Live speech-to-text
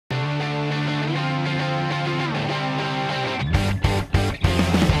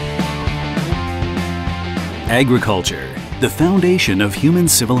Agriculture, the foundation of human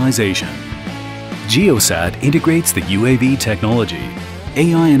civilization. Geosat integrates the UAV technology,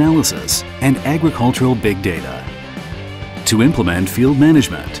 AI analysis, and agricultural big data to implement field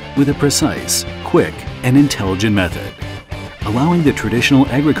management with a precise, quick, and intelligent method, allowing the traditional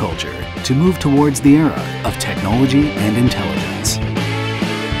agriculture to move towards the era of technology and intelligence.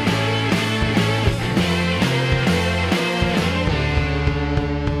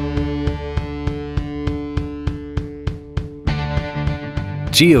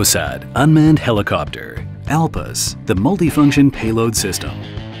 Geosat Unmanned Helicopter, ALPAS, the multifunction payload system,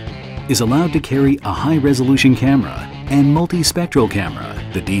 is allowed to carry a high-resolution camera and multispectral camera.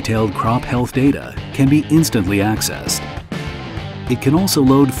 The detailed crop health data can be instantly accessed. It can also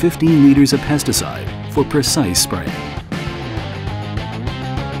load 15 liters of pesticide for precise spraying.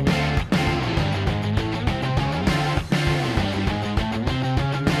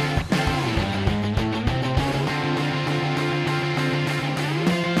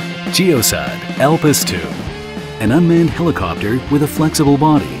 Geosat ALPAS 2, an unmanned helicopter with a flexible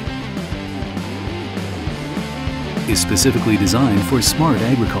body, is specifically designed for smart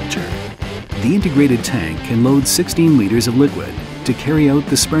agriculture. The integrated tank can load 16 liters of liquid to carry out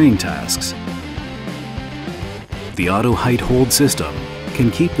the spraying tasks. The auto height hold system can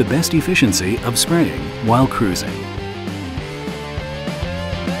keep the best efficiency of spraying while cruising.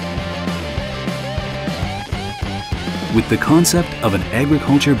 With the concept of an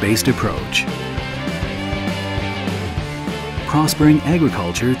agriculture-based approach, prospering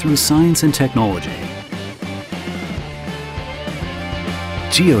agriculture through science and technology.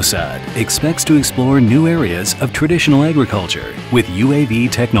 Geosat expects to explore new areas of traditional agriculture with UAV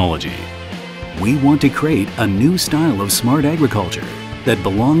technology. We want to create a new style of smart agriculture that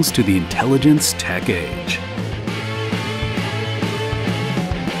belongs to the intelligence tech age.